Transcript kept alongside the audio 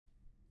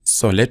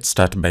So let's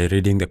start by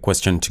reading the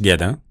question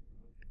together.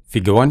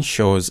 Figure 1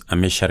 shows a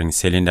measuring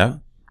cylinder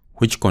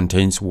which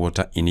contains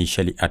water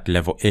initially at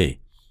level A.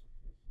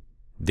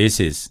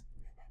 This is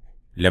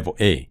level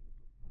A.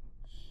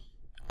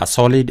 A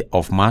solid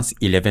of mass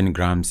 11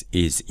 grams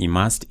is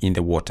immersed in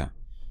the water.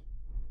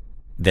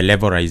 The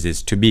level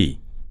rises to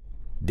B.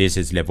 This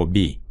is level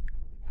B.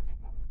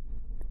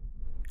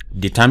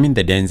 Determine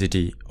the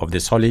density of the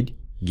solid.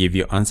 Give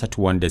your answer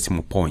to 1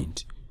 decimal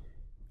point.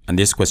 And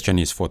this question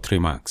is for 3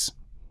 marks.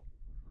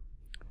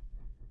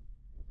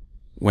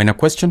 When a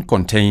question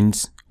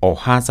contains or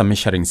has a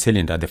measuring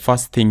cylinder, the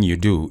first thing you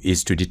do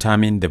is to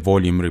determine the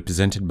volume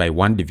represented by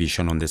 1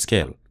 division on the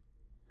scale.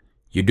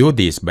 You do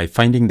this by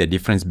finding the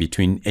difference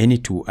between any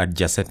two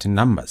adjacent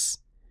numbers.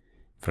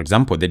 For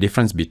example, the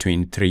difference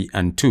between 3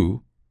 and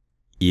 2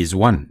 is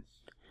 1.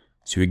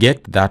 So you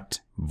get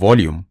that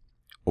volume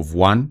of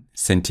 1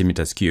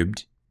 centimeters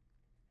cubed.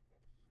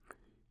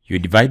 You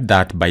divide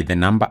that by the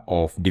number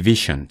of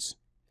divisions,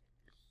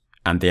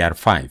 and they are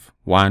 5.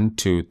 1,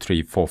 2,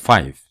 3, 4,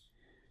 5.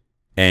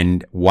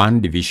 And 1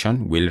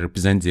 division will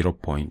represent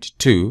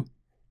 0.2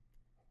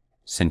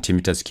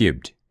 centimeters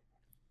cubed.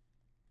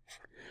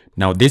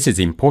 Now this is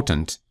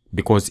important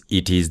because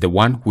it is the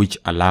one which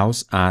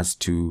allows us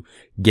to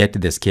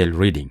get the scale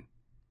reading.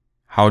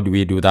 How do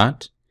we do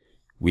that?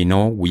 We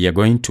know we are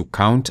going to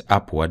count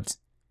upwards,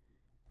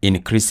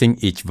 increasing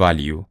each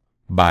value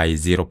by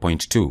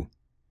 0.2.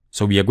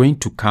 So we are going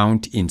to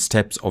count in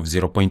steps of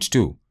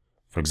 0.2.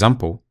 For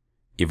example,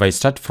 if I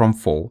start from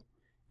 4,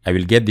 I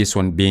will get this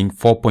one being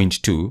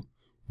 4.2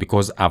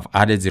 because I've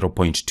added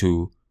 0.2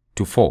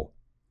 to 4.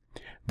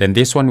 Then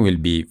this one will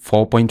be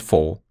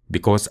 4.4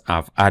 because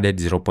I've added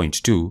 0.2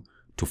 to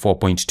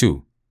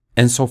 4.2,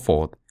 and so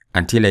forth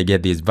until I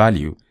get this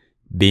value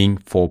being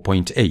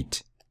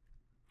 4.8.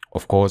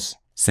 Of course,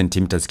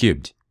 centimeters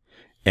cubed.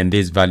 And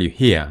this value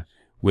here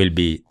will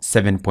be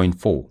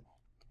 7.4.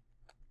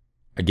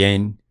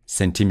 Again,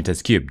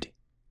 centimeters cubed.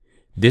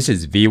 This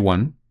is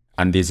V1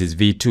 and this is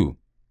V2.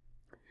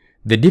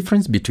 The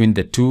difference between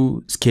the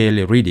two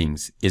scale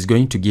readings is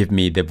going to give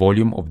me the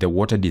volume of the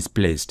water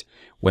displaced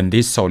when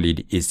this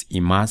solid is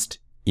immersed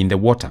in the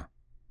water.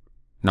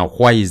 Now,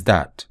 why is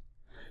that?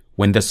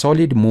 When the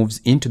solid moves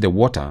into the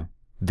water,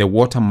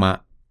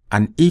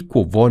 an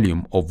equal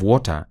volume of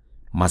water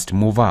must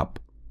move up,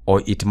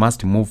 or it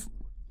must move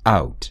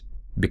out,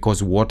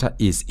 because water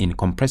is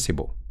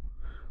incompressible.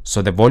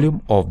 So the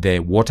volume of the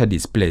water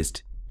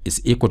displaced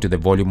is equal to the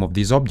volume of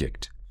this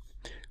object.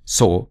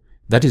 So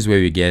that is where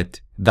we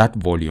get that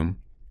volume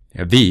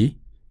V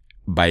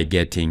by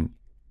getting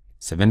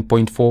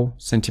 7.4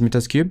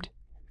 centimeters cubed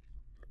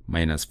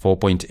minus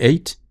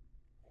 4.8,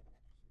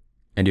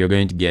 and you're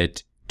going to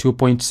get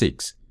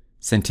 2.6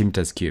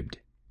 centimeters cubed.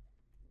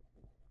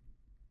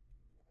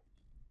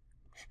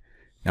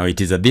 Now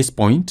it is at this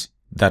point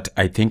that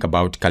I think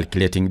about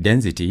calculating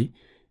density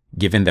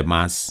given the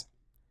mass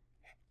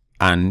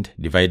and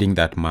dividing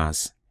that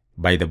mass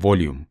by the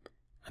volume,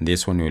 and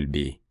this one will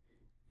be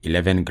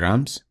 11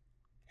 grams.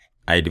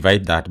 I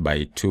divide that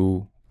by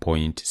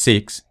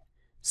 2.6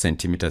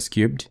 centimeters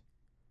cubed.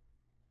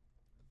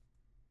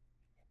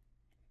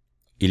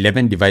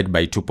 11 divided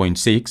by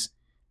 2.6,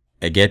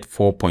 I get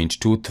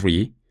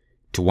 4.23.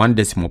 To 1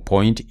 decimal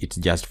point, it's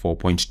just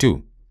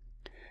 4.2.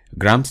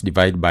 Grams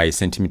divided by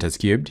centimeters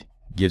cubed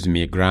gives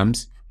me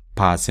grams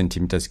per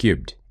centimeters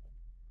cubed.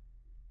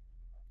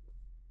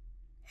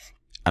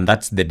 And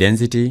that's the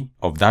density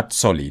of that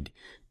solid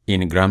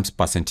in grams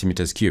per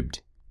centimeters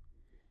cubed.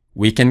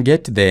 We can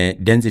get the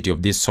density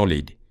of this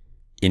solid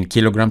in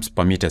kilograms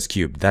per meters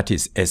cubed, that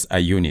is SI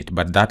unit,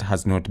 but that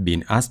has not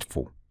been asked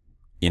for.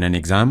 In an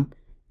exam,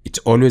 it's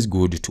always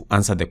good to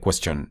answer the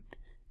question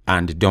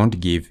and don't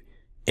give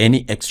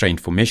any extra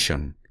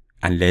information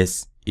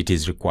unless it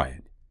is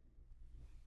required.